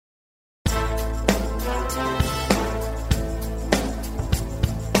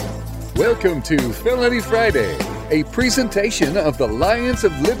Welcome to Felony Friday, a presentation of the Lions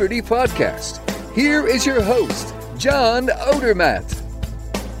of Liberty podcast. Here is your host, John Odermatt.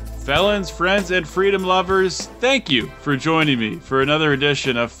 Felons, friends, and freedom lovers, thank you for joining me for another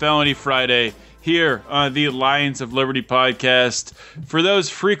edition of Felony Friday here on the Lions of Liberty podcast. For those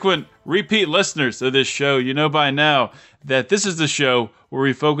frequent repeat listeners of this show, you know by now that this is the show where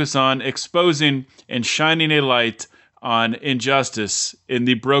we focus on exposing and shining a light on injustice in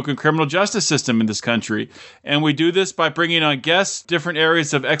the broken criminal justice system in this country. And we do this by bringing on guests, different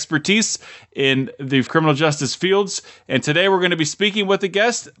areas of expertise in the criminal justice fields. And today we're going to be speaking with a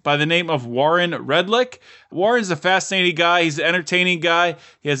guest by the name of Warren Redlich. Warren's a fascinating guy. He's an entertaining guy.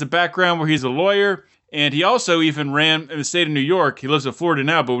 He has a background where he's a lawyer. And he also even ran in the state of New York. He lives in Florida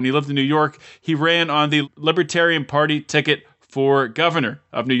now, but when he lived in New York, he ran on the Libertarian Party ticket for governor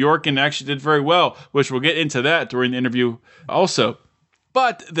of New York and actually did very well, which we'll get into that during the interview also.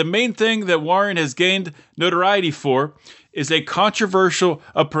 But the main thing that Warren has gained notoriety for is a controversial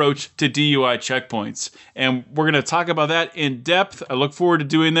approach to DUI checkpoints. And we're going to talk about that in depth. I look forward to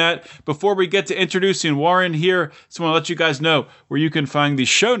doing that. Before we get to introducing Warren here, I just want to let you guys know where you can find the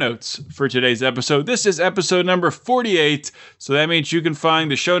show notes for today's episode. This is episode number 48. So that means you can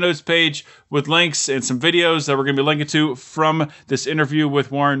find the show notes page with links and some videos that we're going to be linking to from this interview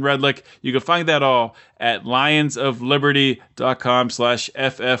with Warren Redlich. You can find that all at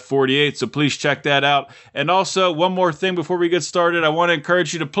lionsofliberty.com/FF48. So please check that out. And also, one more thing before we get started, I want to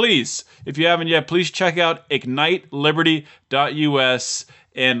encourage you to please, if you haven't yet, please check out igniteliberty.us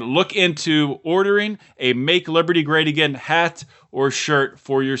and look into ordering a Make Liberty Great Again hat or shirt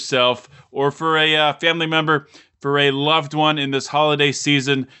for yourself or for a family member, for a loved one in this holiday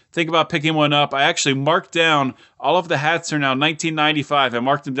season. Think about picking one up. I actually marked down, all of the hats are now $19.95. I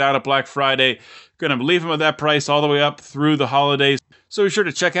marked them down at Black Friday. Going to leave them at that price all the way up through the holidays. So be sure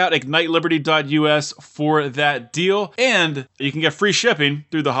to check out igniteliberty.us for that deal. And you can get free shipping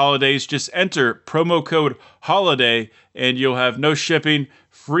through the holidays. Just enter promo code HOLIDAY and you'll have no shipping,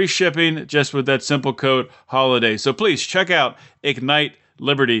 free shipping just with that simple code HOLIDAY. So please check out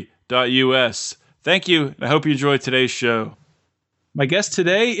igniteliberty.us. Thank you, and I hope you enjoyed today's show. My guest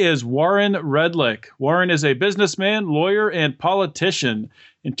today is Warren Redlich. Warren is a businessman, lawyer, and politician.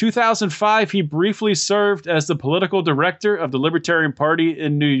 In 2005, he briefly served as the political director of the Libertarian Party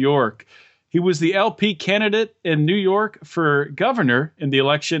in New York. He was the LP candidate in New York for governor in the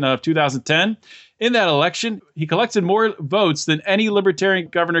election of 2010. In that election, he collected more votes than any Libertarian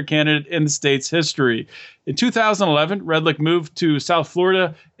governor candidate in the state's history. In 2011, Redlich moved to South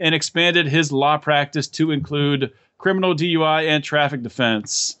Florida and expanded his law practice to include criminal DUI and traffic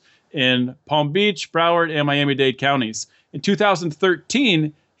defense in Palm Beach, Broward, and Miami-Dade counties. In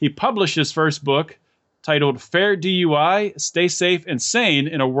 2013, he published his first book titled Fair DUI, Stay Safe and Sane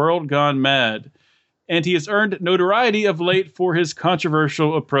in a World Gone Mad. And he has earned notoriety of late for his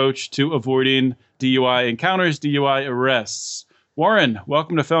controversial approach to avoiding DUI encounters, DUI arrests. Warren,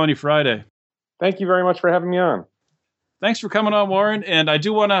 welcome to Felony Friday. Thank you very much for having me on. Thanks for coming on, Warren. And I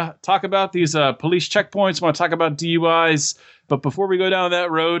do want to talk about these police checkpoints. I want to talk about DUIs. But before we go down that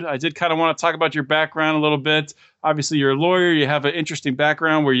road, I did kind of want to talk about your background a little bit. Obviously, you're a lawyer. You have an interesting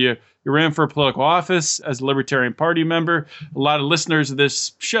background where you ran for political office as a Libertarian Party member. A lot of listeners of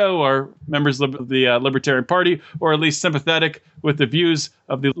this show are members of the Libertarian Party, or at least sympathetic with the views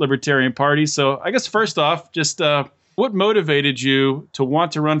of the Libertarian Party. So I guess first off, just what motivated you to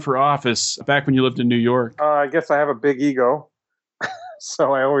want to run for office back when you lived in New York? I guess I have a big ego.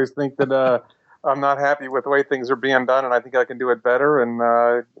 So I always think that I'm not happy with the way things are being done, and I think I can do it better and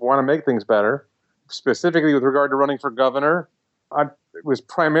want to make things better. Specifically with regard to running for governor, it was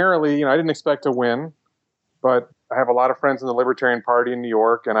primarily, I didn't expect to win, but I have a lot of friends in the Libertarian Party in New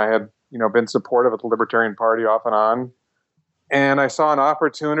York, and I had, been supportive of the Libertarian Party off and on. And I saw an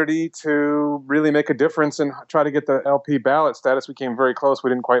opportunity to really make a difference and try to get the LP ballot status. We came very close. We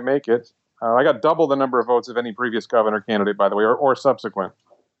didn't quite make it. I got double the number of votes of any previous governor candidate, by the way, or subsequent.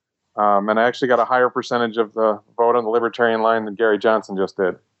 And I actually got a higher percentage of the vote on the Libertarian line than Gary Johnson just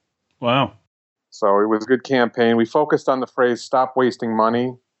did. Wow. So it was a good campaign. We focused on the phrase, stop wasting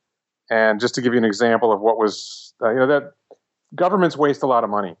money. And just to give you an example of what was, that governments waste a lot of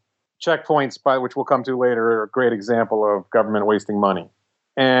money. Checkpoints, which we'll come to later, are a great example of government wasting money.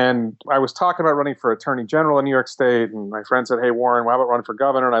 And I was talking about running for attorney general in New York State, and my friend said, hey, Warren, why about running for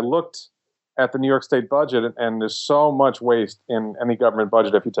governor? And I looked at the New York State budget, and there's so much waste in any government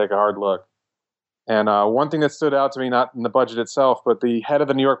budget if you take a hard look. And one thing that stood out to me, not in the budget itself, but the head of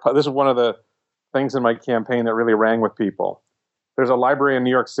the New York, this is one of the things in my campaign that really rang with people. There's a library in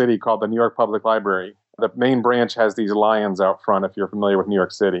New York City called the New York Public Library. The main branch has these lions out front, if you're familiar with New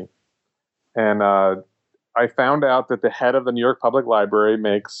York City. And I found out that the head of the New York Public Library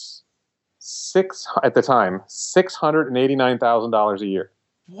makes $689,000 a year.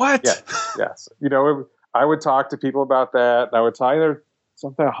 What? Yeah, yes. I would talk to people about that. And I would tell you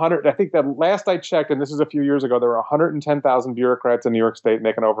something 100. I think that last I checked, and this is a few years ago, there were 110,000 bureaucrats in New York State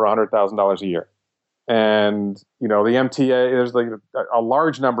making over $100,000 a year. And, the MTA, there's like a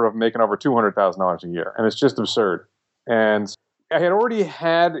large number of them making over $200,000 a year. And it's just absurd. And I had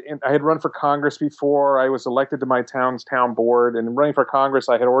run for Congress before. I was elected to my town's town board. And running for Congress,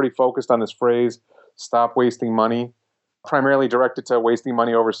 I had already focused on this phrase, stop wasting money, primarily directed to wasting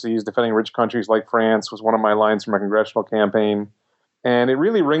money overseas. Defending rich countries like France was one of my lines from my congressional campaign. And it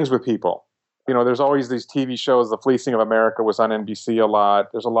really rings with people. There's always these TV shows. The Fleecing of America was on NBC a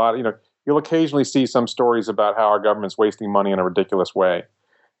lot. There's a lot, you'll occasionally see some stories about how our government's wasting money in a ridiculous way.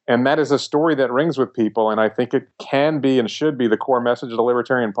 And that is a story that rings with people. And I think it can be and should be the core message of the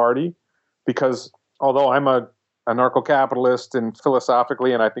Libertarian Party, because although I'm a anarcho-capitalist and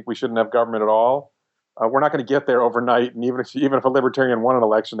philosophically, and I think we shouldn't have government at all, we're not going to get there overnight. And even if a libertarian won an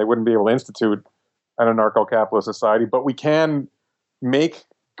election, they wouldn't be able to institute an anarcho-capitalist society. But we can make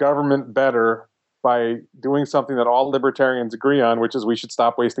government better by doing something that all libertarians agree on, which is we should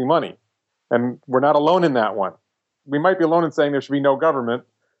stop wasting money. And we're not alone in that one. We might be alone in saying there should be no government,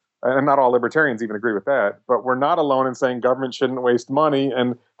 and not all libertarians even agree with that, but we're not alone in saying government shouldn't waste money,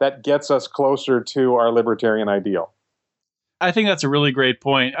 and that gets us closer to our libertarian ideal. I think that's a really great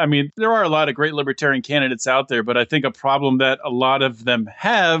point. I mean, there are a lot of great libertarian candidates out there, but I think a problem that a lot of them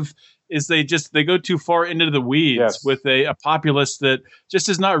have is they go too far into the weeds with a populace that just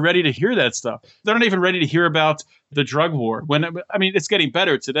is not ready to hear that stuff. They're not even ready to hear about the drug war. It's getting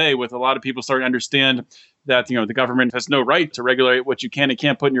better today with a lot of people starting to understand that, the government has no right to regulate what you can and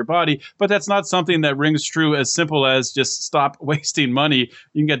can't put in your body. But that's not something that rings true as simple as just stop wasting money.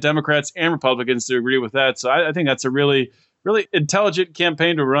 You can get Democrats and Republicans to agree with that. So I think that's a really, really intelligent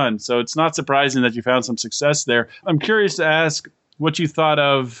campaign to run. So it's not surprising that you found some success there. I'm curious to ask what you thought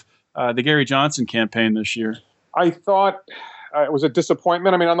of the Gary Johnson campaign this year. I thought it was a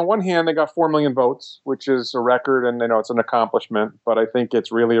disappointment. I mean, on the one hand, they got 4 million votes, which is a record, and it's an accomplishment. But I think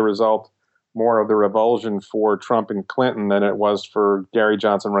it's really a result more of the revulsion for Trump and Clinton than it was for Gary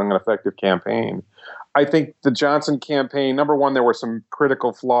Johnson running an effective campaign. I think the Johnson campaign, number one, there were some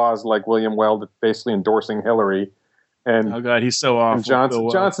critical flaws, like William Weld basically endorsing Hillary. And oh God, he's so awful.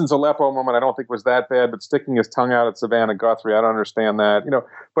 Johnson's Aleppo moment, I don't think was that bad, but sticking his tongue out at Savannah Guthrie, I don't understand that.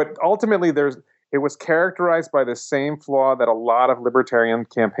 But ultimately, it was characterized by the same flaw that a lot of libertarian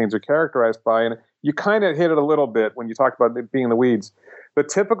campaigns are characterized by, and you kind of hit it a little bit when you talked about it being in the weeds. The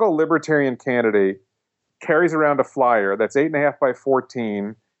typical libertarian candidate carries around a flyer that's 8.5 by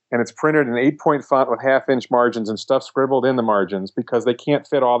 14, and it's printed in 8-point font with 1/2-inch margins and stuff scribbled in the margins because they can't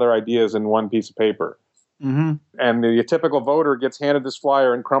fit all their ideas in one piece of paper. Mm-hmm. And the typical voter gets handed this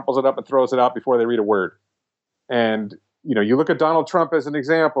flyer and crumples it up and throws it out before they read a word. And, you look at Donald Trump as an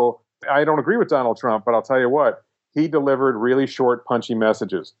example. I don't agree with Donald Trump, but I'll tell you what, he delivered really short, punchy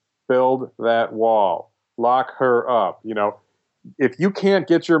messages. Build that wall. Lock her up. If you can't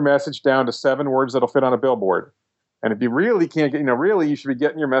get your message down to 7 words that'll fit on a billboard, and if you really can't get, really you should be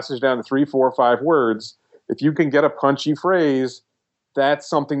getting your message down to 3, 4, 5 words. If you can get a punchy phrase, that's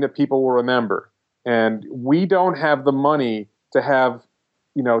something that people will remember. And we don't have the money to have,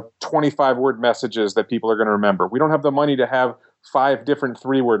 25-word messages that people are going to remember. We don't have the money to have 5 different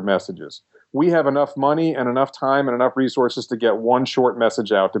 3-word messages. We have enough money and enough time and enough resources to get one short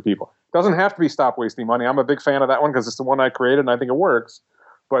message out to people. It doesn't have to be stop wasting money. I'm a big fan of that one because it's the one I created and I think it works.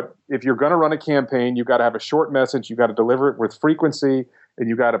 But if you're going to run a campaign, you've got to have a short message. You've got to deliver it with frequency, and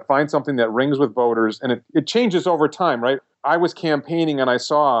you've got to find something that rings with voters. And it changes over time, right? I was campaigning and I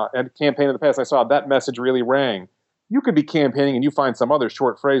saw, at campaign in the past, I saw that message really rang. You could be campaigning and you find some other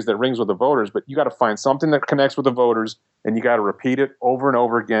short phrase that rings with the voters, but you got to find something that connects with the voters, and you got to repeat it over and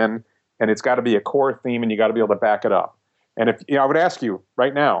over again. And it's got to be a core theme, and you got to be able to back it up. And if I would ask you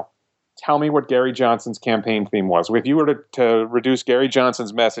right now, tell me what Gary Johnson's campaign theme was. If you were to reduce Gary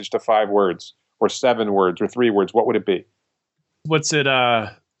Johnson's message to 5 words or 7 words or 3 words, what would it be? What's it?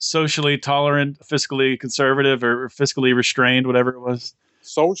 Socially tolerant, fiscally conservative, or fiscally restrained, whatever it was.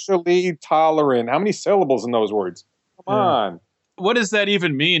 Socially tolerant. How many syllables in those words? Come on. What does that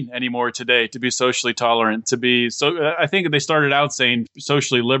even mean anymore today, to be socially tolerant, to be I think they started out saying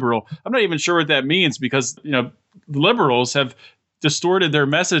socially liberal. I'm not even sure what that means because, liberals have distorted their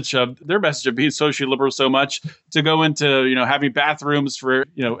message of being socially liberal so much to go into, having bathrooms for,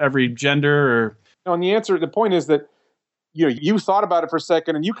 every gender or. No, and the point is that you thought about it for a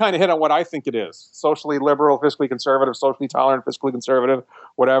second, and you kind of hit on what I think it is: socially liberal, fiscally conservative, socially tolerant, fiscally conservative,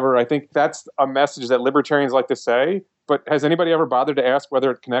 whatever. I think that's a message that libertarians like to say. But has anybody ever bothered to ask whether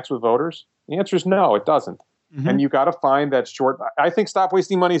it connects with voters? The answer is no, it doesn't. Mm-hmm. And you got to find that short. I think stop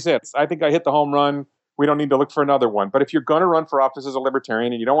wasting money hits. I think I hit the home run. We don't need to look for another one. But if you're going to run for office as a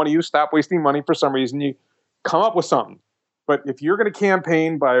libertarian and you don't want to use stop wasting money for some reason, you come up with something. But if you're going to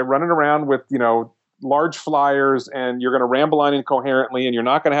campaign by running around with, large flyers and you're going to ramble on incoherently and you're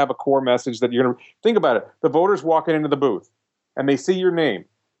not going to have a core message that you're going to think about it. The voters walking into the booth and they see your name.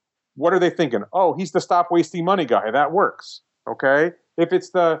 What are they thinking? Oh, he's the stop wasting money guy. That works. Okay. If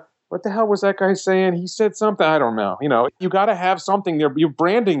it's what the hell was that guy saying? He said something. I don't know. You got to have something there. You're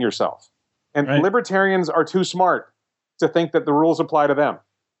branding yourself. And right. Libertarians are too smart to think that the rules apply to them.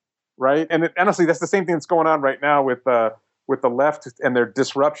 Right. And honestly, that's the same thing that's going on right now with the left and their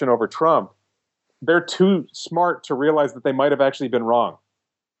disruption over Trump. They're too smart to realize that they might have actually been wrong.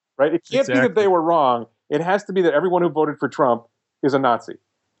 Right. It can't be that they were wrong. It has to be that everyone who voted for Trump is a Nazi.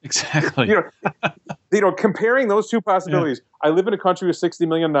 Exactly. Comparing those two possibilities, I live in a country with 60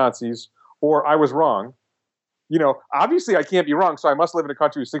 million Nazis, or I was wrong. Obviously I can't be wrong, so I must live in a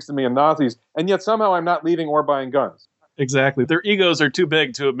country with 60 million Nazis, and yet somehow I'm not leaving or buying guns. Exactly. Their egos are too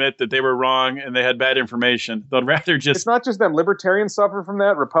big to admit that they were wrong and they had bad information. They'd rather just... It's not just them. Libertarians suffer from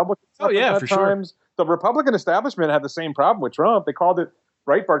that. Republicans suffer from that for times. Sure. The Republican establishment had the same problem with Trump.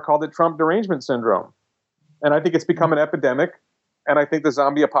 Breitbart called it Trump derangement syndrome. And I think it's become an epidemic. And I think the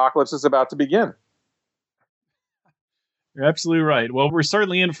zombie apocalypse is about to begin. You're absolutely right. Well, we're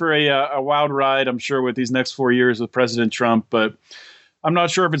certainly in for a wild ride, I'm sure, with these next 4 years with President Trump. But I'm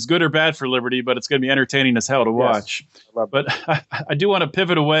not sure if it's good or bad for liberty, but it's going to be entertaining as hell to watch. Yes, but I do want to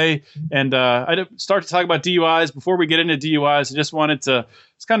pivot away and I start to talk about DUIs. Before we get into DUIs, I just wanted to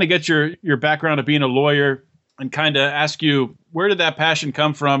just kind of get your background of being a lawyer and kind of ask you, where did that passion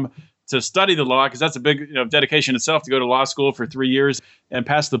come from to study the law? Because that's a big dedication itself, to go to law school for 3 years and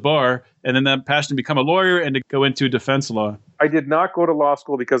pass the bar, and then that passion to become a lawyer and to go into defense law. I did not go to law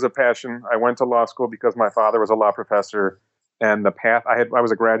school because of passion. I went to law school because my father was a law professor. And the path I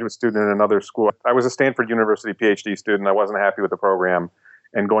was a graduate student in another school. I was a Stanford University PhD student. I wasn't happy with the program.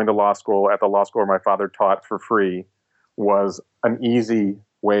 And going to law school at the law school where my father taught for free was an easy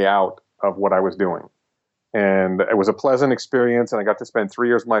way out of what I was doing. And it was a pleasant experience. And I got to spend 3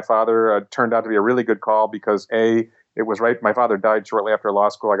 years with my father. It turned out to be a really good call because it was right. My father died shortly after law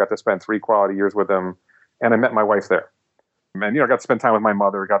school. I got to spend 3 quality years with him. And I met my wife there. And, I got to spend time with my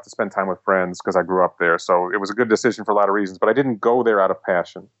mother, got to spend time with friends because I grew up there. So it was a good decision for a lot of reasons, but I didn't go there out of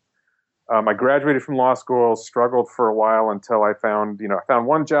passion. I graduated from law school, struggled for a while until I found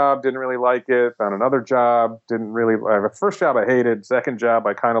one job, didn't really like it, found another job, the first job I hated, second job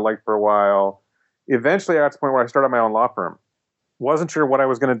I kind of liked for a while. Eventually I got to the point where I started my own law firm. Wasn't sure what I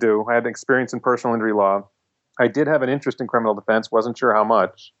was going to do. I had experience in personal injury law. I did have an interest in criminal defense, wasn't sure how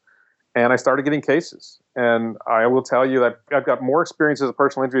much. And I started getting cases. And I will tell you that I've got more experience as a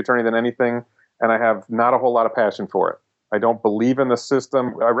personal injury attorney than anything, and I have not a whole lot of passion for it. I don't believe in the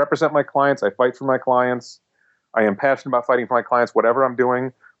system. I represent my clients. I fight for my clients. I am passionate about fighting for my clients, whatever I'm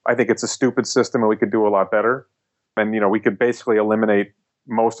doing. I think it's a stupid system and we could do a lot better. And, we could basically eliminate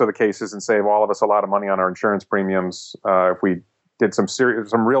most of the cases and save all of us a lot of money on our insurance premiums if we did some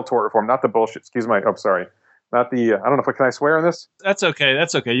real tort reform, not the bullshit. Not the, I don't know can I swear on this? That's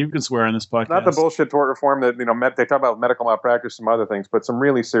okay. You can swear on this podcast. Not the bullshit tort reform that, they talk about medical malpractice, some other things, but some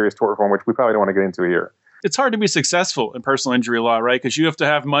really serious tort reform, which we probably don't want to get into here. It's hard to be successful in personal injury law, right? Because you have to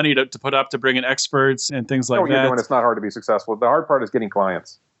have money to put up to bring in experts and things like that. You're doing, it's not hard to be successful. The hard part is getting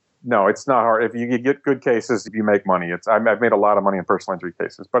clients. No, it's not hard. If you get good cases, you make money. I've made a lot of money in personal injury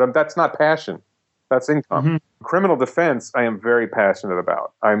cases, but that's not passion. That's income. Mm-hmm. Criminal defense, I am very passionate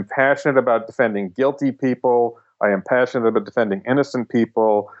about. I'm passionate about defending guilty people. I am passionate about defending innocent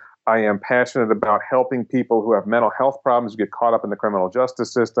people. I am passionate about helping people who have mental health problems get caught up in the criminal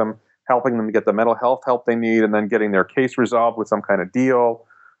justice system, helping them to get the mental health help they need, and then getting their case resolved with some kind of deal.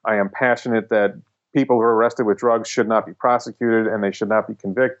 I am passionate that people who are arrested with drugs should not be prosecuted and they should not be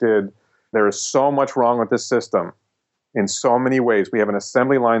convicted. There is so much wrong with this system. In so many ways. We have an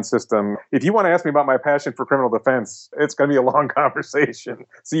assembly line system. If you want to ask me about my passion for criminal defense, it's going to be a long conversation.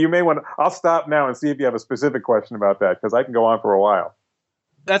 So you may want to, I'll stop now and see if you have a specific question about that, because I can go on for a while.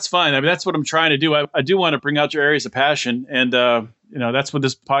 That's fine. I mean, that's what I'm trying to do. I do want to bring out your areas of passion. And, that's what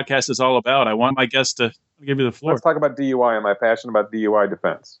this podcast is all about. I want my guests to give you the floor. Let's talk about DUI and my passion about DUI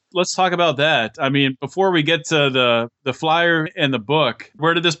defense. Let's talk about that. I mean, before we get to the flyer and the book,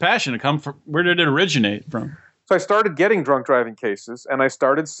 where did this passion come from? Where did it originate from? So I started getting drunk driving cases, and I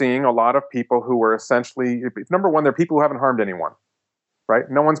started seeing a lot of people who were essentially, number one, they're people who haven't harmed anyone,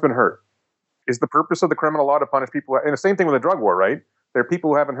 right? No one's been hurt. Is the purpose of the criminal law to punish people? And the same thing with the drug war, right? There are people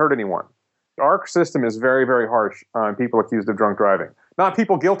who haven't hurt anyone. Our system is very, very harsh on people accused of drunk driving. Not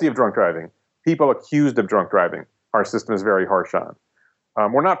people guilty of drunk driving, people accused of drunk driving. Our system is very harsh on.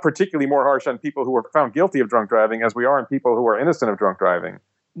 We're not particularly more harsh on people who are found guilty of drunk driving as we are on people who are innocent of drunk driving.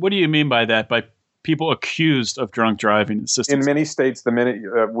 What do you mean by that? By people accused of drunk driving? In many states, the minute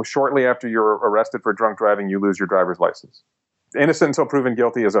shortly after you're arrested for drunk driving, you lose your driver's license. Innocent until proven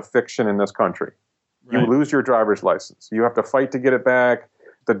guilty is a fiction in this country. Right. You lose your driver's license. You have to fight to get it back.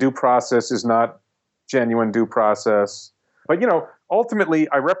 The due process is not genuine due process. But, ultimately,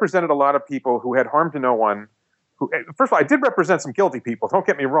 I represented a lot of people who had harm to no one. First of all, I did represent some guilty people. Don't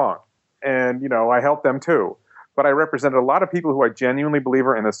get me wrong. And, I helped them too. But I represented a lot of people who I genuinely believe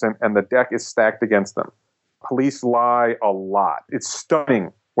are innocent, and the deck is stacked against them. Police lie a lot. It's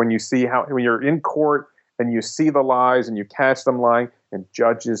stunning when you see when you're in court and you see the lies and you catch them lying, and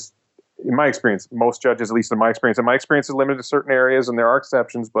judges, in my experience, most judges, at least in my experience, and my experience is limited to certain areas and there are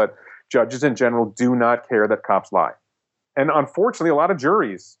exceptions, but judges in general do not care that cops lie. And unfortunately, a lot of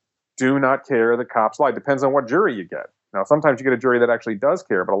juries do not care that cops lie. Depends on what jury you get. Now, sometimes you get a jury that actually does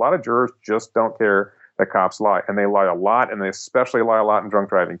care, but a lot of jurors just don't care that cops lie. And they lie a lot, and they especially lie a lot in drunk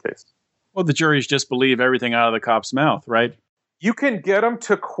driving cases. Well, the juries just believe everything out of the cop's mouth, right? You can get them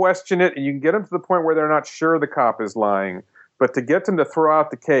to question it, and you can get them to the point where they're not sure the cop is lying. But to get them to throw out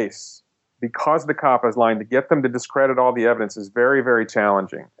the case because the cop is lying, to get them to discredit all the evidence is very, very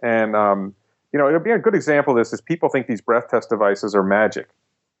challenging. And, it'll be a good example of this is people think these breath test devices are magic.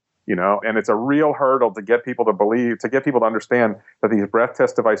 And it's a real hurdle to get people to understand that these breath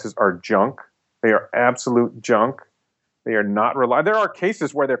test devices are junk. They are absolute junk. They are not reliable. There are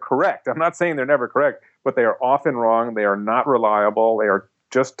cases where they're correct. I'm not saying they're never correct, but they are often wrong. They are not reliable. They are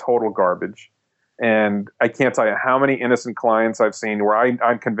just total garbage. And I can't tell you how many innocent clients I've seen where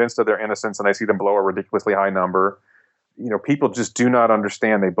I'm convinced of their innocence and I see them blow a ridiculously high number. People just do not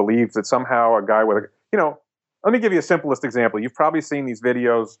understand. They believe that somehow a guy with let me give you a simplest example. You've probably seen these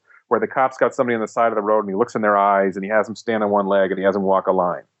videos where the cop's got somebody on the side of the road and he looks in their eyes and he has them stand on one leg and he has them walk a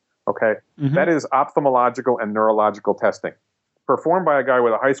line. Okay? Mm-hmm. That is ophthalmological and neurological testing performed by a guy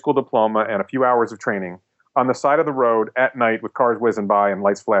with a high school diploma and a few hours of training on the side of the road at night with cars whizzing by and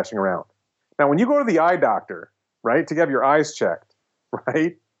lights flashing around. Now, when you go to the eye doctor, right, to have your eyes checked,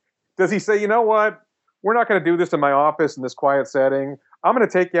 right, does he say, you know what, we're not going to do this in my office in this quiet setting. I'm going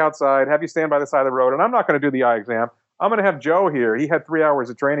to take you outside, have you stand by the side of the road, and I'm not going to do the eye exam. I'm going to have Joe here. He had 3 hours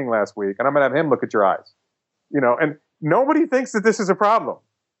of training last week, and I'm going to have him look at your eyes. And nobody thinks that this is a problem.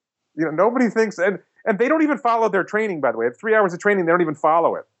 Nobody thinks, and they don't even follow their training, by the way. At 3 hours of training, they don't even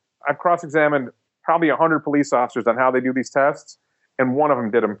follow it. I've cross-examined probably 100 police officers on how they do these tests, and one of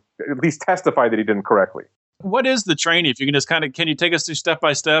them did them, at least testify that he did them correctly. What is the training? If you can just can you take us through step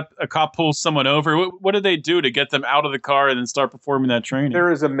by step? A cop pulls someone over. What do they do to get them out of the car and then start performing that training?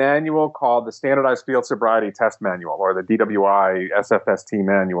 There is a manual called the Standardized Field Sobriety Test Manual, or the DWI SFST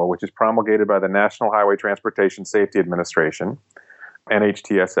Manual, which is promulgated by the National Highway Transportation Safety Administration,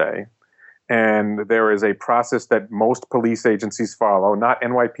 NHTSA. And there is a process that most police agencies follow, not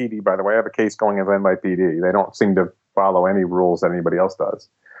NYPD, by the way. I have a case going against NYPD. They don't seem to follow any rules that anybody else does.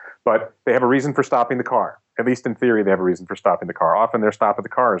 But they have a reason for stopping the car. At least in theory, they have a reason for stopping the car. Often their stop at the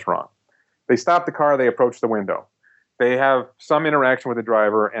car is wrong. They stop the car, they approach the window. They have some interaction with the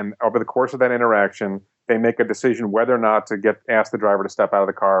driver, and over the course of that interaction, they make a decision whether or not to ask the driver to step out of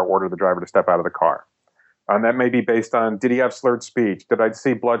the car or order the driver to step out of the car. And that may be based on, did he have slurred speech? Did I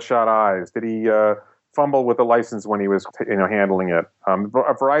see bloodshot eyes? Did he fumble with the license when he was handling it?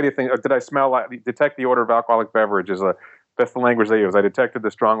 A variety of things. Did I detect the odor of alcoholic beverages? That's the language they use. I detected the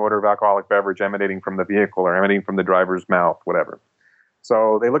strong odor of alcoholic beverage emanating from the vehicle or emanating from the driver's mouth, whatever.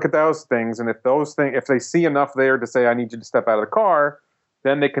 So they look at those things, and if they see enough there to say, I need you to step out of the car,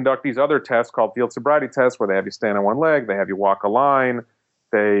 then they conduct these other tests called field sobriety tests, where they have you stand on one leg, they have you walk a line,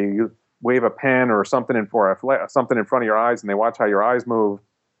 they wave a pen or something in front of your eyes, and they watch how your eyes move.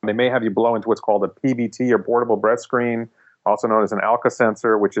 They may have you blow into what's called a PBT, or portable breath screen, also known as an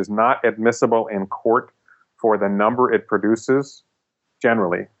Alka-Sensor, which is not admissible in court for the number it produces.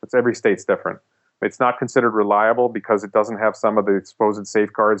 Generally, every state's different. It's not considered reliable because it doesn't have some of the supposed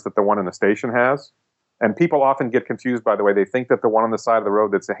safeguards that the one in the station has. And people often get confused, by the way. They think that the one on the side of the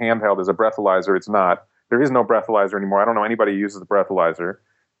road that's a handheld is a breathalyzer. It's not. There is no breathalyzer anymore. I don't know anybody who uses the breathalyzer.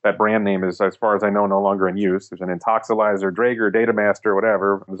 That brand name is, as far as I know, no longer in use. There's an Intoxilyzer, Draeger, Datamaster,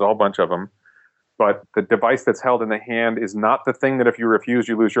 whatever. There's a whole bunch of them. But the device that's held in the hand is not the thing that if you refuse,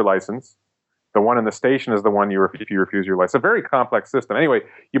 you lose your license. The one in the station is the one if you refuse your license. It's a very complex system. Anyway,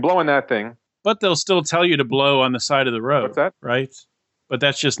 you blow in that thing. But they'll still tell you to blow on the side of the road. What's that? Right? But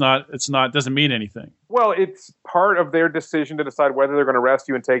that's just doesn't mean anything. Well, it's part of their decision to decide whether they're going to arrest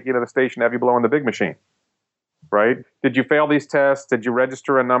you and take you to the station, have you blow in the big machine. Right? Did you fail these tests? Did you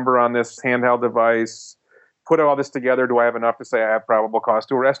register a number on this handheld device? Put all this together. Do I have enough to say I have probable cause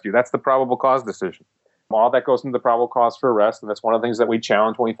to arrest you? That's the probable cause decision. All that goes into the probable cause for arrest, and that's one of the things that we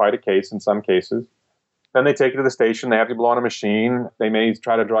challenge when we fight a case in some cases. Then they take you to the station. They have you blow on a machine. They may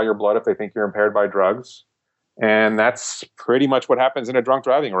try to draw your blood if they think you're impaired by drugs. And that's pretty much what happens in a drunk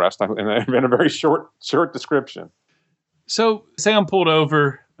driving arrest in a very short description. So say I'm pulled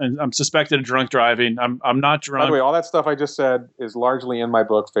over and I'm suspected of drunk driving. I'm not drunk. By the way, all that stuff I just said is largely in my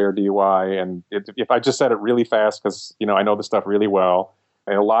book, Fair DUI. And if I just said it really fast, because I know the stuff really well,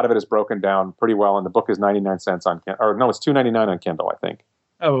 and a lot of it is broken down pretty well. And the book is 99 cents on Kindle. Or no, it's $2.99 on Kindle, I think.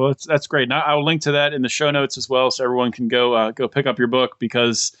 Oh, well, that's great. Now I'll link to that in the show notes as well, so everyone can go pick up your book,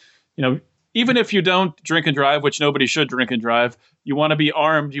 because even if you don't drink and drive, which nobody should drink and drive, you want to be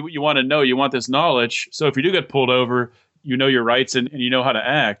armed. You want to know. You want this knowledge. So if you do get pulled over, you know your rights and you know how to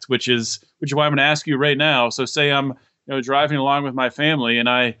act, which is why I'm going to ask you right now. So say I'm driving along with my family and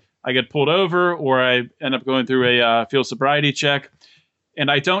I get pulled over, or I end up going through a field sobriety check, and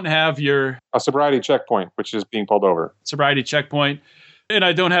I don't have a sobriety checkpoint, which is being pulled over. Sobriety checkpoint. And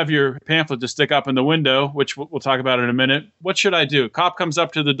I don't have your pamphlet to stick up in the window, which we'll talk about in a minute. What should I do? Cop comes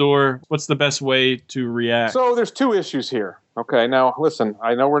up to the door. What's the best way to react? So there's two issues here. Okay, now listen,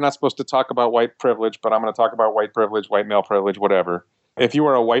 I know we're not supposed to talk about white privilege, but I'm going to talk about white privilege, white male privilege, whatever. If you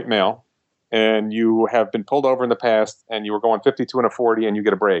are a white male and you have been pulled over in the past and you were going 52 and a 40 and you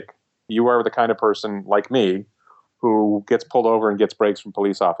get a break, you are the kind of person like me who gets pulled over and gets breaks from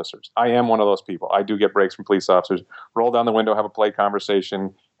police officers. I am one of those people. I do get breaks from police officers. Roll down the window, have a polite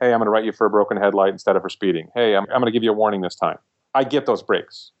conversation. Hey, I'm going to write you for a broken headlight instead of for speeding. Hey, I'm going to give you a warning this time. I get those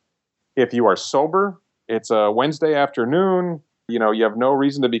breaks. If you are sober, it's a Wednesday afternoon, you have no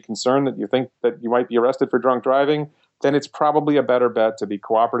reason to be concerned that you think that you might be arrested for drunk driving, then it's probably a better bet to be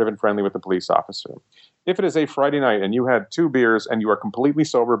cooperative and friendly with the police officer. If it is a Friday night and you had 2 beers and you are completely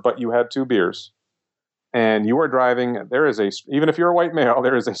sober, but you had 2 beers, and you are driving, even if you're a white male,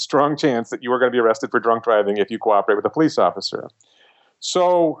 there is a strong chance that you are going to be arrested for drunk driving if you cooperate with a police officer.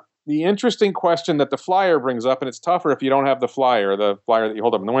 So the interesting question that the flyer brings up, and it's tougher if you don't have the flyer that you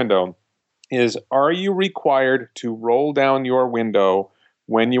hold up in the window, is, are you required to roll down your window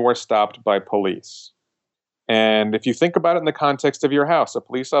when you are stopped by police? And if you think about it in the context of your house, a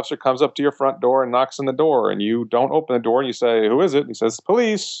police officer comes up to your front door and knocks on the door, and you don't open the door, and you say, "Who is it?" And he says,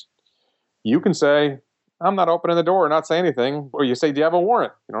 "Police." You can say, "I'm not opening the door," or not say anything. Or you say, "Do you have a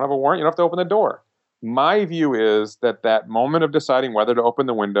warrant?" You don't have a warrant, you don't have to open the door. My view is that moment of deciding whether to open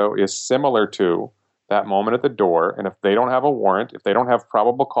the window is similar to that moment at the door. And if they don't have a warrant, if they don't have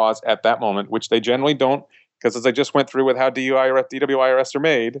probable cause at that moment, which they generally don't, because as I just went through with how DWI arrests are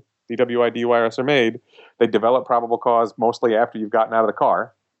made, they develop probable cause mostly after you've gotten out of the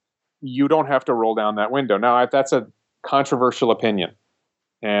car. You don't have to roll down that window. Now, that's a controversial opinion.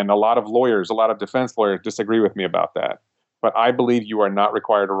 And a lot of defense lawyers disagree with me about that. But I believe you are not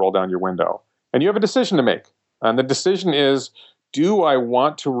required to roll down your window. And you have a decision to make. And the decision is, do I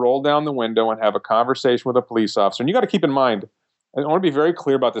want to roll down the window and have a conversation with a police officer? And you got to keep in mind, I want to be very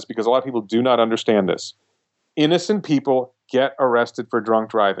clear about this because a lot of people do not understand this. Innocent people get arrested for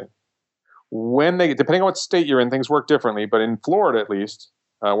drunk driving. Depending on what state you're in, things work differently. But in Florida, at least,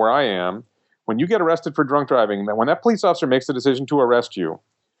 where I am, when you get arrested for drunk driving, when that police officer makes the decision to arrest you,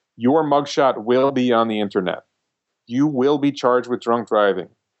 your mugshot will be on the internet. You will be charged with drunk driving.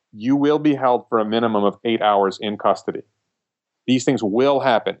 You will be held for a minimum of 8 hours in custody. These things will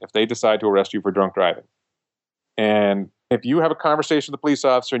happen if they decide to arrest you for drunk driving. And if you have a conversation with the police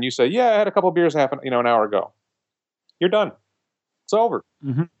officer and you say, "Yeah, I had a couple of beers an hour ago," you're done. It's over.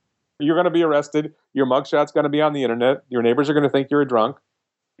 Mm-hmm. You're going to be arrested. Your mugshot's going to be on the internet. Your neighbors are going to think you're a drunk.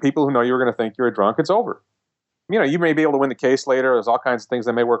 People who know you are going to think you're a drunk. It's over. You may be able to win the case later. There's all kinds of things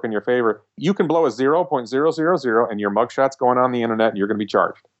that may work in your favor. You can blow a 0.000 and your mugshot's going on the internet and you're going to be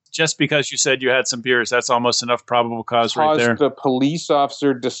charged. Just because you said you had some beers, that's almost enough probable cause right there. Because the police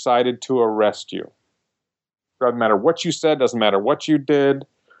officer decided to arrest you. Doesn't matter what you said, doesn't matter what you did.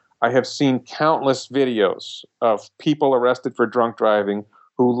 I have seen countless videos of people arrested for drunk driving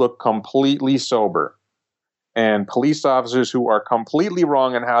who look completely sober. And police officers who are completely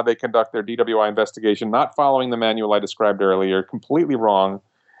wrong in how they conduct their DWI investigation, not following the manual I described earlier, completely wrong.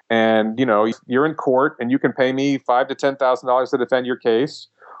 And, you're in court and you can pay me $5,000 to $10,000 to defend your case,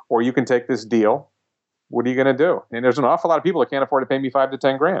 or you can take this deal. What are you going to do? And there's an awful lot of people that can't afford to pay me $5,000 to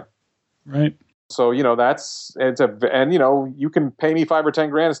 $10,000. Right. So, you you can pay me $5 or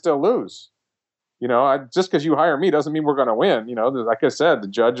 $10 and still lose. Just because you hire me doesn't mean we're going to win. Like I said, the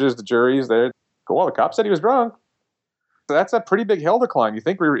judges, the juries, the cop said he was drunk. So that's a pretty big hill to climb. You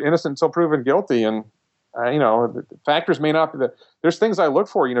think we were innocent until proven guilty. And, the factors may not be there's things I look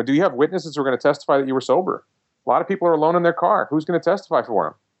for. Do you have witnesses who are going to testify that you were sober? A lot of people are alone in their car. Who's going to testify for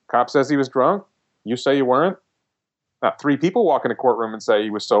him? Cop says he was drunk. You say you weren't. Not 3 people walk in a courtroom and say he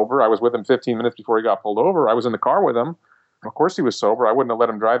was sober. I was with him 15 minutes before he got pulled over. I was in the car with him. Of course he was sober. I wouldn't have let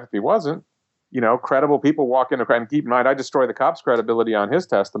him drive if he wasn't. Credible people walk in, and keep in mind, I destroy the cop's credibility on his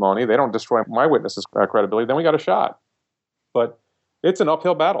testimony. They don't destroy my witness's credibility. Then we got a shot. But it's an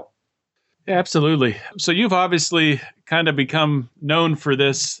uphill battle. Yeah, absolutely. So you've obviously kind of become known for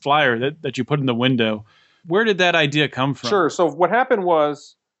this flyer that you put in the window. Where did that idea come from? Sure. So what happened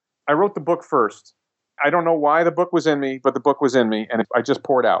was I wrote the book first. I don't know why the book was in me, but the book was in me, and I just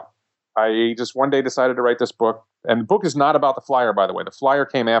poured out. I just one day decided to write this book. And the book is not about the flyer, by the way. The flyer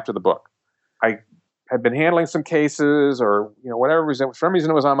came after the book. I had been handling some cases or, whatever reason. For some reason,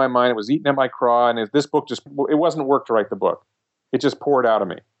 it was on my mind. It was eating at my craw. And this book it wasn't work to write the book. It just poured out of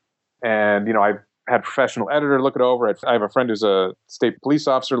me. And, I had a professional editor look it over. I have a friend who's a state police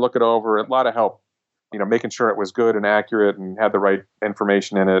officer look it over. A lot of help, making sure it was good and accurate and had the right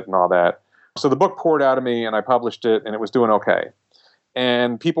information in it and all that. So the book poured out of me and I published it and it was doing okay.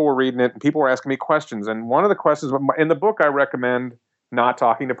 And people were reading it and people were asking me questions. And one of the questions in the book, I recommend not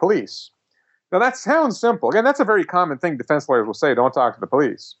talking to police. Now, that sounds simple. Again, that's a very common thing defense lawyers will say, don't talk to the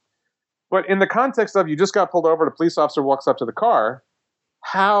police. But in the context of you just got pulled over, the police officer walks up to the car,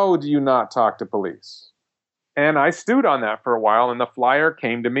 how do you not talk to police? And I stewed on that for a while, and the flyer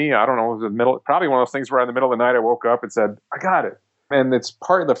came to me. I don't know, it was probably one of those things where in the middle of the night I woke up and said, I got it. And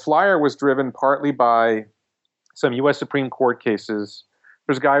the flyer was driven partly by some U.S. Supreme Court cases.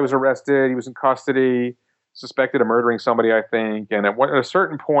 There's a guy who was arrested. He was in custody, suspected of murdering somebody, I think. And at a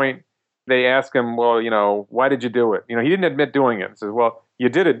certain point, they asked him, well, why did you do it? He didn't admit doing it. He says, well, you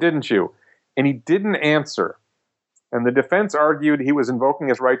did it, didn't you? And he didn't answer. And the defense argued he was invoking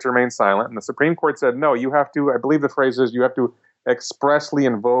his right to remain silent. And the Supreme Court said, no, you have to, I believe the phrase is, you have to expressly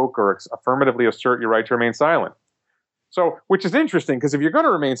invoke or affirmatively assert your right to remain silent. So, which is interesting, because if you're going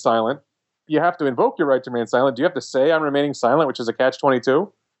to remain silent, you have to invoke your right to remain silent. Do you have to say I'm remaining silent, which is a catch-22?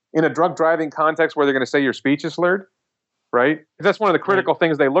 In a drug driving context where they're going to say your speech is slurred, right? That's one of the critical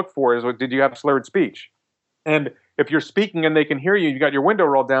things they look for is, did you have slurred speech? And if you're speaking and they can hear you, you got your window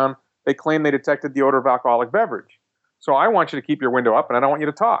rolled down, they claim they detected the odor of alcoholic beverage. So I want you to keep your window up and I don't want you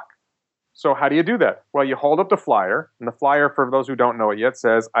to talk. So how do you do that? Well, you hold up the flyer, and the flyer, for those who don't know it yet,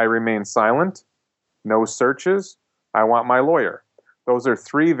 says, I remain silent, no searches, I want my lawyer. Those are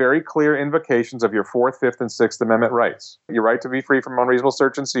 3 very clear invocations of your 4th, 5th, and 6th Amendment rights. Your right to be free from unreasonable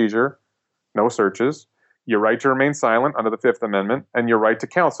search and seizure, no searches, your right to remain silent under the 5th Amendment, and your right to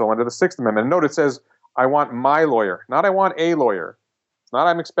counsel under the 6th Amendment. And note it says, I want my lawyer, not I want a lawyer. It's not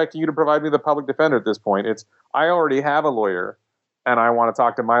I'm expecting you to provide me the public defender at this point. It's I already have a lawyer, and I want to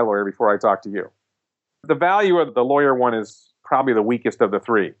talk to my lawyer before I talk to you. The value of the lawyer one is probably the weakest of the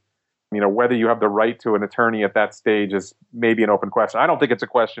 3. Whether you have the right to an attorney at that stage is maybe an open question. I don't think it's a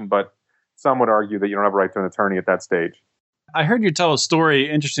question, but some would argue that you don't have a right to an attorney at that stage. I heard you tell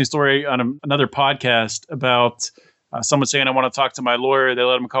interesting story on another podcast about someone saying, I want to talk to my lawyer. They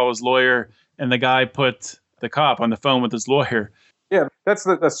let him call his lawyer, and the guy put the cop on the phone with his lawyer. Yeah, that's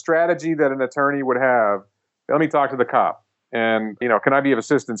the strategy that an attorney would have. Let me talk to the cop. And, can I be of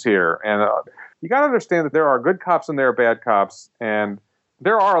assistance here? And you got to understand that there are good cops and there are bad cops. And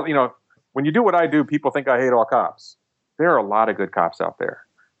there are, when you do what I do, people think I hate all cops. There are a lot of good cops out there.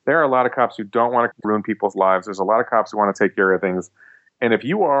 There are a lot of cops who don't want to ruin people's lives. There's a lot of cops who want to take care of things. And if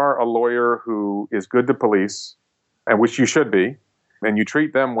you are a lawyer who is good to police, and which you should be, and you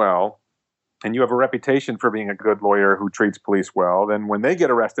treat them well, and you have a reputation for being a good lawyer who treats police well, then when they get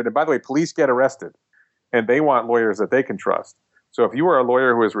arrested, and by the way, police get arrested, and they want lawyers that they can trust. So if you are a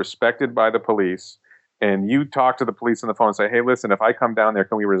lawyer who is respected by the police, and you talk to the police on the phone and say, hey, listen, if I come down there,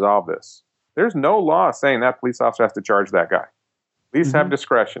 can we resolve this? There's no law saying that police officer has to charge that guy. Police have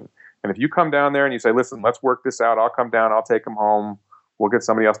discretion. And if you come down there and you say, listen, let's work this out. I'll come down. I'll take him home. We'll get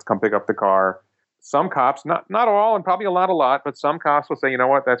somebody else to come pick up the car. Some cops, not all, and probably a lot, but some cops will say, you know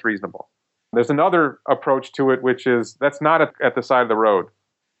what, that's reasonable. There's another approach to it, which is that's not at the side of the road.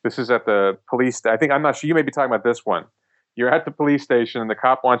 This is at the police. I'm not sure. You may be talking about this one. You're at the police station and the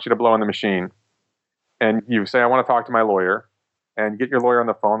cop wants you to blow in the machine. And you say, I want to talk to my lawyer. And you get your lawyer on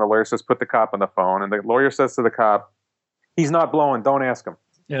the phone. The lawyer says, put the cop on the phone. And the lawyer says to the cop, he's not blowing. Don't ask him.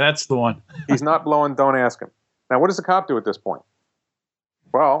 Yeah, that's the one. He's not blowing. Don't ask him. Now, what does the cop do at this point?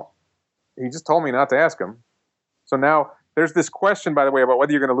 Well, he just told me not to ask him. So now there's this question, by the way, about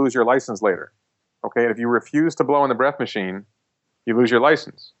whether you're going to lose your license later. Okay, and if you refuse to blow in the breath machine, you lose your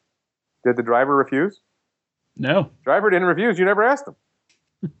license. Did the driver refuse? No. Driver didn't refuse. You never asked him.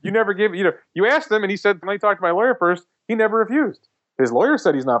 You never give, you asked him and he said, let me talk to my lawyer first. He never refused. His lawyer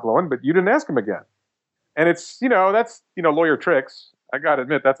said he's not blowing, but you didn't ask him again. And it's, that's, lawyer tricks. I got to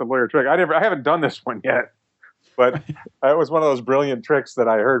admit, that's a lawyer trick. I haven't done this one yet, but it was one of those brilliant tricks that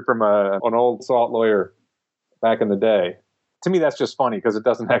I heard from an old SALT lawyer back in the day. To me, that's just funny because it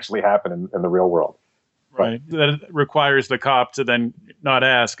doesn't actually happen in the real world. Right. That requires the cop to then not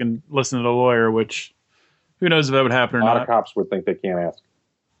ask and listen to the lawyer, which who knows if that would happen or not. A lot of cops would think they can't ask.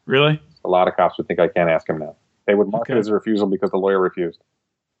 Really? A lot of cops would think I can't ask him now. They would mark it as a refusal because the lawyer refused.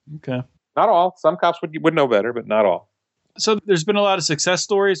 Okay. Not all. Some cops would know better, but not all. So there's been a lot of success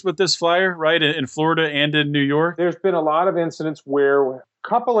stories with this flyer, right? In Florida and in New York? There's been a lot of incidents where, a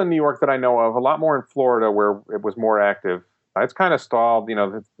couple in New York that I know of, a lot more in Florida where it was more active. It's kind of stalled,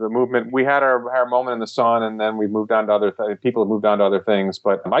 the movement. We had our moment in the sun, and then we moved on to other people have moved on to other things.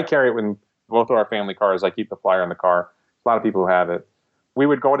 But I carry it in both of our family cars. I keep the flyer in the car. A lot of people who have it. We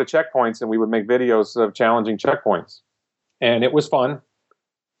would go to checkpoints and we would make videos of challenging checkpoints. And it was fun.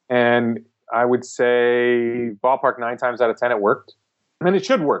 And I would say ballpark 9 times out of 10 it worked. And it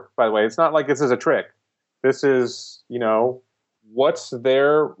should work, by the way. It's not like this is a trick. This is, what's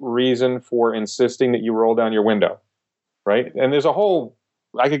their reason for insisting that you roll down your window, right? And there's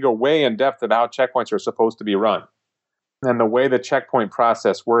I could go way in depth about how checkpoints are supposed to be run. And the way the checkpoint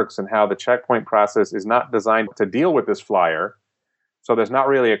process works and how the checkpoint process is not designed to deal with this flyer. So there's not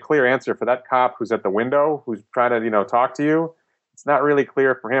really a clear answer for that cop who's at the window, who's trying to, talk to you. It's not really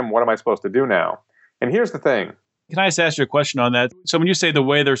clear for him, what am I supposed to do now? And here's the thing. Can I just ask you a question on that? So when you say the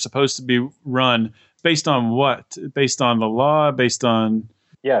way they're supposed to be run, based on what? Based on the law? Based on...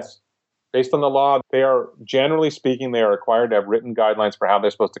 Yes. Based on the law, they are, generally speaking, they are required to have written guidelines for how they're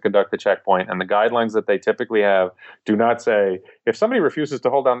supposed to conduct the checkpoint. And the guidelines that they typically have do not say, if somebody refuses to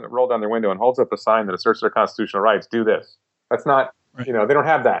roll down their window and holds up a sign that asserts their constitutional rights, do this. That's not, right. They don't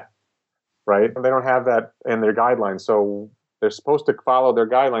have that, right? They don't have that in their guidelines. So they're supposed to follow their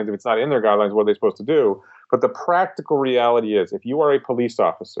guidelines. If it's not in their guidelines, what are they supposed to do? But the practical reality is, if you are a police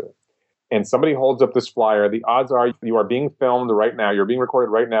officer and somebody holds up this flyer, the odds are you are being filmed right now, you're being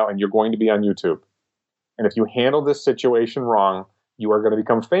recorded right now, and you're going to be on YouTube. And if you handle this situation wrong, you are going to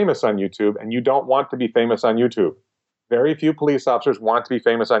become famous on YouTube, and you don't want to be famous on YouTube. Very few police officers want to be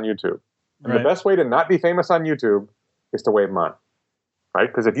famous on YouTube. And the best way to not be famous on YouTube is to wave them on, right?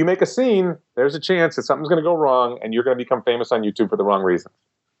 Because if you make a scene, there's a chance that something's going to go wrong, and you're going to become famous on YouTube for the wrong reasons,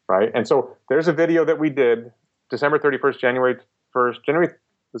 right? And so there's a video that we did December 31st, January 1st,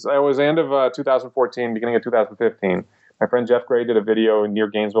 it was the end of 2014, beginning of 2015. My friend Jeff Gray did a video near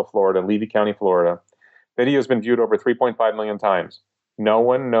Gainesville, Florida, Levy County, Florida. Video has been viewed over 3.5 million times. No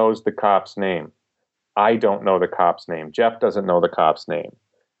one knows the cop's name. I don't know the cop's name. Jeff doesn't know the cop's name.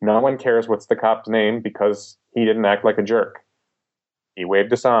 No one cares what's the cop's name because he didn't act like a jerk. He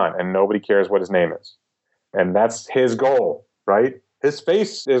waved us on, and nobody cares what his name is. And that's his goal, right? His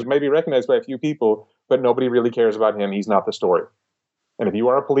face is maybe recognized by a few people, but nobody really cares about him. He's not the story. And if you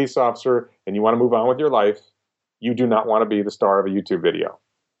are a police officer and you want to move on with your life, you do not want to be the star of a YouTube video.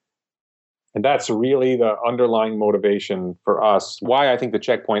 And that's really the underlying motivation for us, why I think the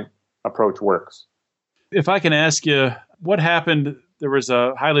checkpoint approach works. If I can ask you, what happened? There was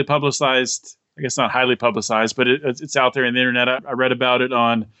a highly publicized, I guess not highly publicized, but it's out there in the internet. I read about it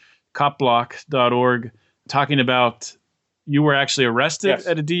on copblock.org, talking about you were actually arrested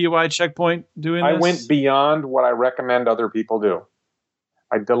at a DUI checkpoint doing this? I went beyond what I recommend other people do.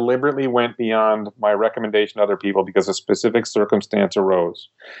 I deliberately went beyond my recommendation to other people because a specific circumstance arose.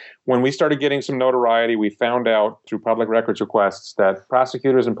 When we started getting some notoriety, we found out through public records requests that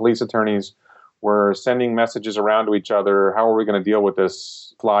prosecutors and police attorneys were sending messages around to each other. How are we going to deal with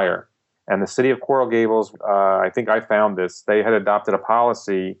this flyer? And the city of Coral Gables, I think I found this, they had adopted a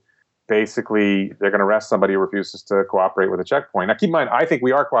policy. Basically, they're going to arrest somebody who refuses to cooperate with a checkpoint. Now, keep in mind, I think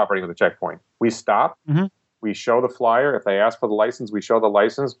we are cooperating with a checkpoint. We stop. Mm-hmm. We show the flyer. If they ask for the license, we show the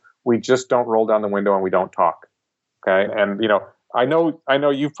license. We just don't roll down the window and we don't talk. Okay. And, I know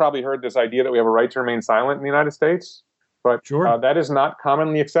you've probably heard this idea that we have a right to remain silent in the United States, but sure. That is not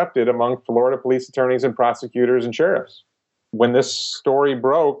commonly accepted among Florida police attorneys and prosecutors and sheriffs. When this story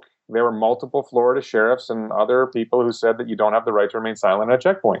broke, there were multiple Florida sheriffs and other people who said that you don't have the right to remain silent at a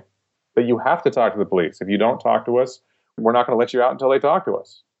checkpoint, that you have to talk to the police. If you don't talk to us, we're not going to let you out until they talk to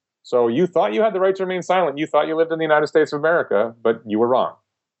us. So you thought you had the right to remain silent. You thought you lived in the United States of America, but you were wrong.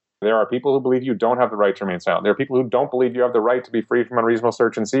 There are people who believe you don't have the right to remain silent. There are people who don't believe you have the right to be free from unreasonable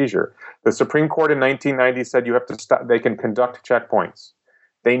search and seizure. The Supreme Court in 1990 said you have to stop. They can conduct checkpoints.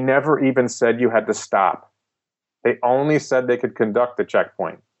 They never even said you had to stop. They only said they could conduct the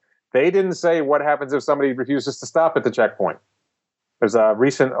checkpoint. They didn't say what happens if somebody refuses to stop at the checkpoint. There's a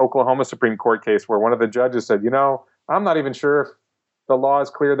recent Oklahoma Supreme Court case where one of the judges said, I'm not even sure if the law is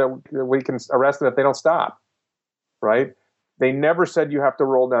clear that we can arrest them if they don't stop, right? They never said you have to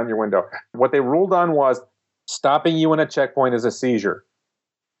roll down your window. What they ruled on was stopping you in a checkpoint is a seizure.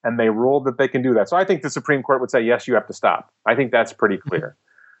 And they ruled that they can do that. So I think the Supreme Court would say, yes, you have to stop. I think that's pretty clear.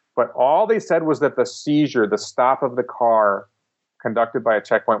 But all they said was that the seizure, the stop of the car conducted by a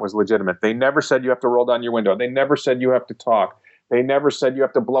checkpoint was legitimate. They never said you have to roll down your window. They never said you have to talk. They never said you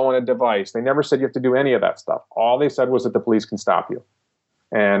have to blow in a device. They never said you have to do any of that stuff. All they said was that the police can stop you.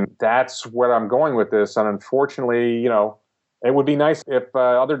 And that's where I'm going with this. And unfortunately, it would be nice if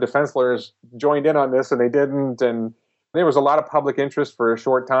other defense lawyers joined in on this, and they didn't. And there was a lot of public interest for a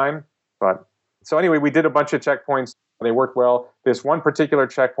short time. But so anyway, we did a bunch of checkpoints. They worked well. This one particular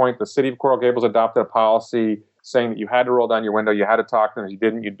checkpoint, the city of Coral Gables adopted a policy saying that you had to roll down your window. You had to talk to them. If you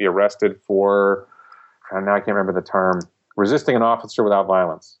didn't, you'd be arrested for, now I can't remember the term, resisting an officer without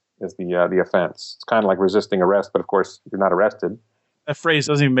violence is the offense. It's kind of like resisting arrest, but of course, you're not arrested. That phrase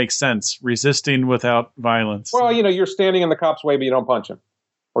doesn't even make sense. Resisting without violence. Well, you're standing in the cop's way, but you don't punch him.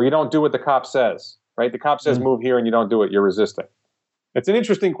 Or you don't do what the cop says, right? The cop says move here and you don't do it. You're resisting. It's an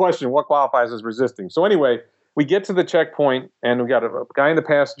interesting question. What qualifies as resisting? So anyway, we get to the checkpoint and we got a guy in the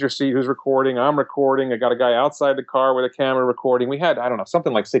passenger seat who's recording. I'm recording. I got a guy outside the car with a camera recording. We had,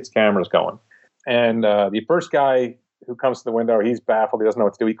 something like 6 cameras going. And the first guy who comes to the window, he's baffled. He doesn't know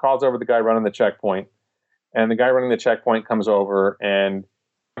what to do. He calls over the guy running the checkpoint. And the guy running the checkpoint comes over, and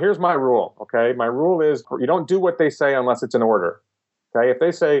here's my rule, okay? My rule is you don't do what they say unless it's an order, okay? If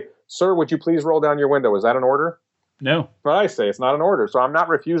they say, sir, would you please roll down your window? Is that an order? No. But I say it's not an order. So I'm not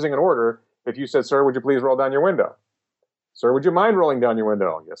refusing an order if you said, sir, would you please roll down your window? Sir, would you mind rolling down your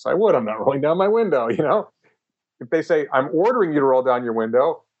window? Yes, I would. I'm not rolling down my window, If they say, I'm ordering you to roll down your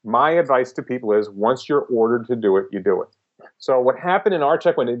window, my advice to people is once you're ordered to do it, you do it. So what happened in our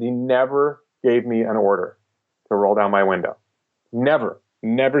checkpoint, he never gave me an order to roll down my window.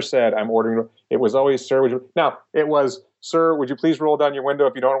 Never said I'm ordering. It was always, sir, would you? Now, it was, sir, would you please roll down your window?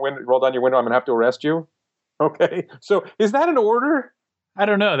 If you don't roll down your window, I'm going to have to arrest you. Okay. So is that an order? I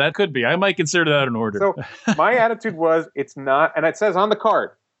don't know. That could be. I might consider that an order. So my attitude was it's not, and it says on the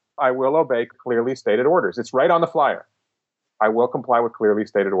card, I will obey clearly stated orders. It's right on the flyer. I will comply with clearly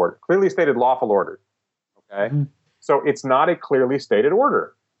stated order. Clearly stated lawful order. Okay. Mm-hmm. So it's not a clearly stated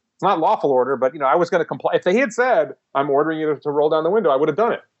order. It's not lawful order, but I was going to comply. If they had said, I'm ordering you to roll down the window, I would have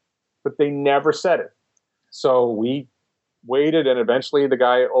done it. But they never said it. So we waited, and eventually the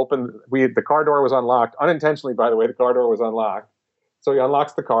guy opened, the car door was unlocked. Unintentionally, by the way, the car door was unlocked. So he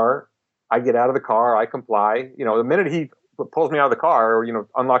unlocks the car. I get out of the car. I comply. The minute he pulls me out of the car or,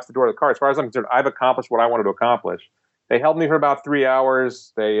 unlocks the door of the car, as far as I'm concerned, I've accomplished what I wanted to accomplish. They held me for about 3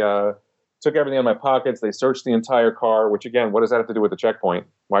 hours. They took everything out of my pockets. They searched the entire car, which, again, what does that have to do with the checkpoint?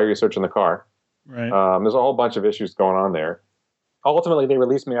 Why are you searching the car? Right. There's a whole bunch of issues going on there. Ultimately, they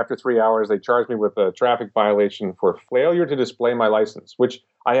released me after 3 hours. They charged me with a traffic violation for failure to display my license, which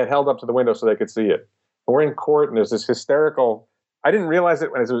I had held up to the window so they could see it. And we're in court, and there's this hysterical... I didn't realize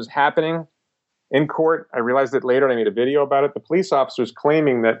it when it was happening in court. I realized it later, and I made a video about it. The police officer's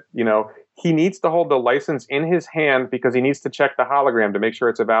claiming that, he needs to hold the license in his hand because he needs to check the hologram to make sure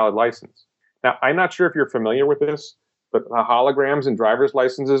it's a valid license. Now, I'm not sure if you're familiar with this, but the holograms in driver's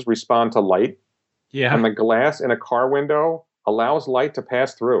licenses respond to light. Yeah. And the glass in a car window allows light to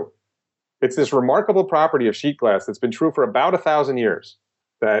pass through. It's this remarkable property of sheet glass that's been true for about 1,000 years,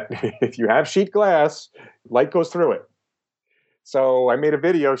 that if you have sheet glass, light goes through it. So I made a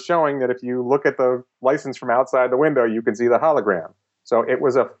video showing that if you look at the license from outside the window, you can see the hologram. So it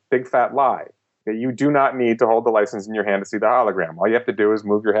was a big fat lie that you do not need to hold the license in your hand to see the hologram. All you have to do is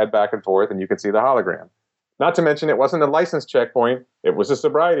move your head back and forth and you can see the hologram. Not to mention, it wasn't a license checkpoint. It was a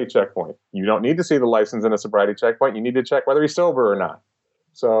sobriety checkpoint. You don't need to see the license in a sobriety checkpoint. You need to check whether he's sober or not.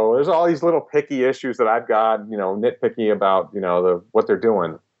 So there's all these little picky issues that I've got, nitpicky about, what they're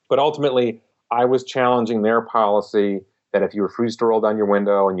doing. But ultimately, I was challenging their policy that if you refuse to roll down your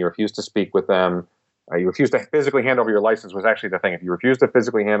window and you refuse to speak with them, you refuse to physically hand over your license was actually the thing. If you refuse to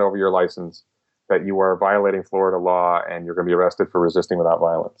physically hand over your license, that you are violating Florida law and you're going to be arrested for resisting without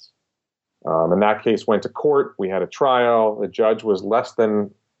violence. And that case went to court. We had a trial. The judge was less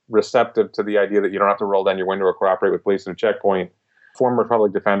than receptive to the idea that you don't have to roll down your window or cooperate with police at a checkpoint. Former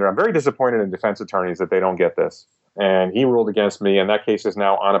public defender. I'm very disappointed in defense attorneys that they don't get this. And he ruled against me, and that case is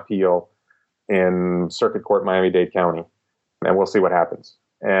now on appeal in Circuit Court, Miami-Dade County. And we'll see what happens.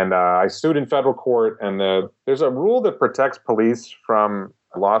 And I sued in federal court, and there's a rule that protects police from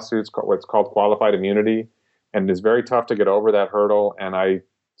lawsuits, what's called qualified immunity, and it's very tough to get over that hurdle. And I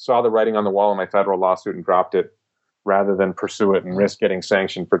saw the writing on the wall in my federal lawsuit and dropped it rather than pursue it and risk getting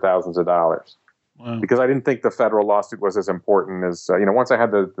sanctioned for thousands of dollars. Wow. Because I didn't think the federal lawsuit was as important as, once I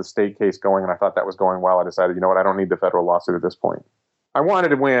had the state case going and I thought that was going well, I decided, you know what, I don't need the federal lawsuit at this point. I wanted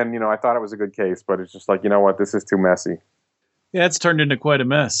to win, I thought it was a good case, but it's just like, you know what, this is too messy. Yeah, it's turned into quite a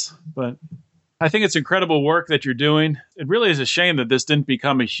mess, but I think it's incredible work that you're doing. It really is a shame that this didn't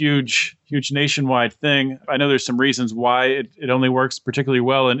become a huge nationwide thing. I know there's some reasons why it only works particularly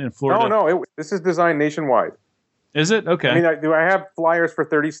well in Florida. No, this is designed nationwide. Is it? Okay. I mean, I have flyers for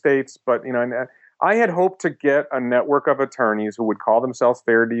 30 states, but, I had hoped to get a network of attorneys who would call themselves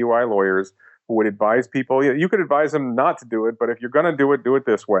fair DUI lawyers, who would advise people. You could advise them not to do it, but if you're going to do it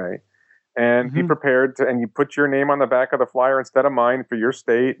this way. And be prepared to, and you put your name on the back of the flyer instead of mine for your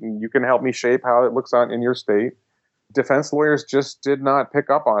state, and you can help me shape how it looks in your state. Defense lawyers just did not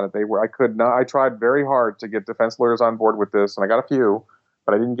pick up on it. I tried very hard to get defense lawyers on board with this, and I got a few,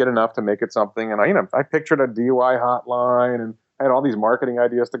 but I didn't get enough to make it something. And I pictured a DUI hotline, and I had all these marketing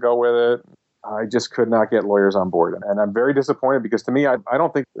ideas to go with it. I just could not get lawyers on board. And I'm very disappointed because to me, I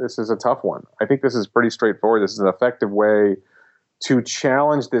don't think this is a tough one. I think this is pretty straightforward. This is an effective way to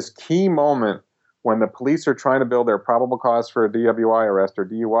challenge this key moment when the police are trying to build their probable cause for a DWI arrest or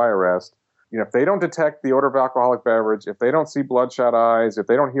DUI arrest. If they don't detect the odor of alcoholic beverage, if they don't see bloodshot eyes, if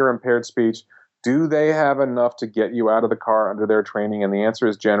they don't hear impaired speech, do they have enough to get you out of the car under their training? And the answer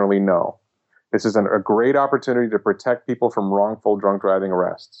is generally no. This is a great opportunity to protect people from wrongful drunk driving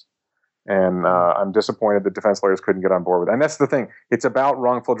arrests. And I'm disappointed that defense lawyers couldn't get on board with it. And that's the thing. It's about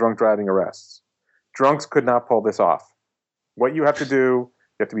wrongful drunk driving arrests. Drunks could not pull this off. What you have to do, you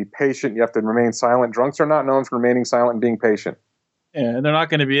have to be patient. You have to remain silent. Drunks are not known for remaining silent and being patient. Yeah, and they're not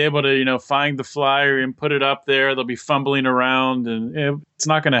going to be able to, find the flyer and put it up there. They'll be fumbling around, and it's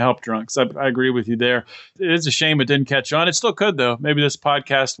not going to help drunks. I agree with you there. It is a shame it didn't catch on. It still could, though. Maybe this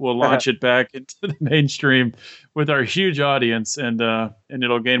podcast will launch it back into the mainstream with our huge audience, and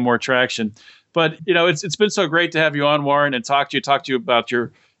it'll gain more traction. But it's been so great to have you on, Warren, and talk to you about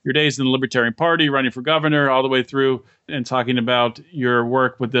your days in the Libertarian Party, running for governor, all the way through, and talking about your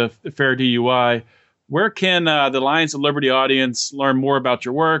work with the Fair DUI. Where can the Lions of Liberty audience learn more about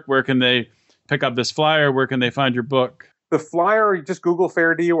your work? Where can they pick up this flyer? Where can they find your book? The flyer, you just Google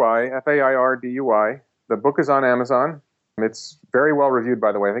Fair DUI, Fair DUI. The book is on Amazon. It's very well reviewed,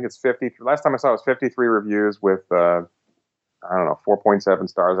 by the way. I think it's 50. Last time I saw it was 53 reviews with, 4.7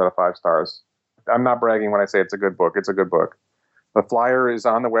 stars out of 5 stars. I'm not bragging when I say it's a good book. It's a good book. The flyer is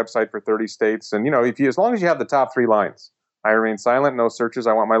on the website for 30 states. And, as long as you have the top 3 lines, I remain silent, no searches,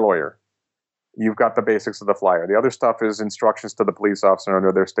 I want my lawyer. You've got the basics of the flyer. The other stuff is instructions to the police officer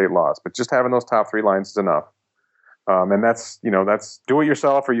under their state laws. But just having those top 3 lines is enough. And that's do it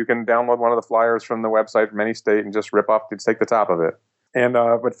yourself, or you can download one of the flyers from the website from any state and just just take the top of it. And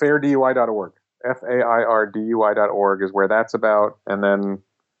but fairdui.org, FAIRDUI.org is where that's about. And then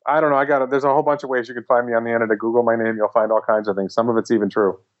I don't know. There's a whole bunch of ways you can find me on the internet. Google my name, you'll find all kinds of things. Some of it's even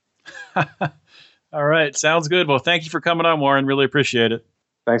true. All right, sounds good. Well, thank you for coming on, Warren. Really appreciate it.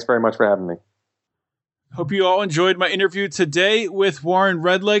 Thanks very much for having me. Hope you all enjoyed my interview today with Warren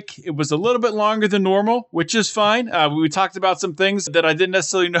Redlich. It was a little bit longer than normal, which is fine. We talked about some things that I didn't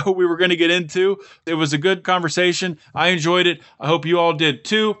necessarily know we were going to get into. It was a good conversation. I enjoyed it. I hope you all did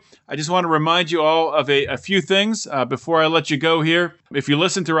too. I just want to remind you all of a few things before I let you go here. If you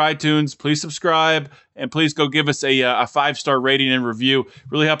listen through iTunes, please subscribe and please go give us a 5-star rating and review. It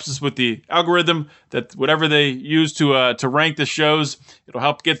really helps us with the algorithm, that whatever they use to rank the shows, it'll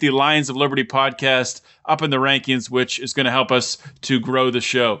help get the Lions of Liberty podcast up in the rankings, which is going to help us to grow the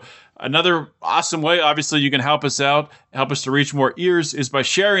show. Another awesome way, obviously, you can help us out, help us to reach more ears, is by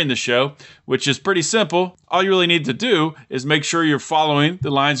sharing the show, which is pretty simple. All you really need to do is make sure you're following the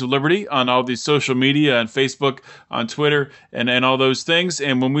Lions of Liberty on all these social media, on Facebook, on Twitter, and all those things.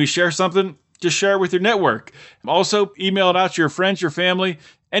 And when we share something, just share it with your network. Also, email it out to your friends, your family,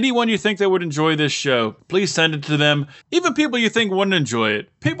 anyone you think that would enjoy this show. Please send it to them. Even people you think wouldn't enjoy it.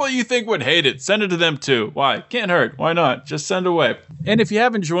 People you think would hate it. Send it to them too. Why? Can't hurt. Why not? Just send away. And if you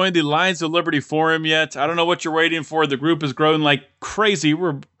haven't joined the Lions of Liberty Forum yet, I don't know what you're waiting for. The group is growing like crazy.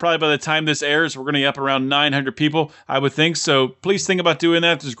 We're probably, by the time this airs, we're going to be up around 900 people, I would think. So please think about doing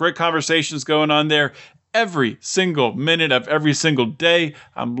that. There's great conversations going on there every single minute of every single day.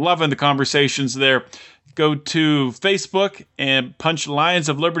 I'm loving the conversations there. Go to Facebook and punch Lions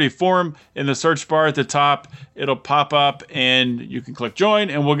of Liberty Forum in the search bar at the top. It'll pop up and you can click join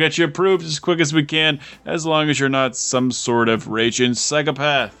and we'll get you approved as quick as we can, as long as you're not some sort of raging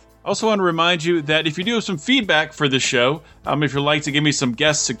psychopath. I also want to remind you that if you do have some feedback for the show, if you'd like to give me some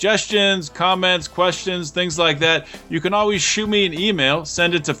guest suggestions, comments, questions, things like that, you can always shoot me an email.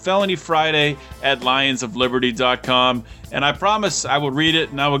 Send it to felonyfriday@lionsofliberty.com, and I promise I will read it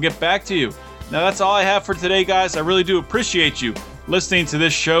and I will get back to you. Now, that's all I have for today, guys. I really do appreciate you listening to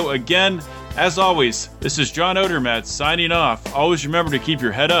this show again. As always, this is John Odermatt signing off. Always remember to keep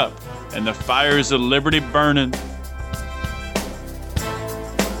your head up and the fires of liberty burning.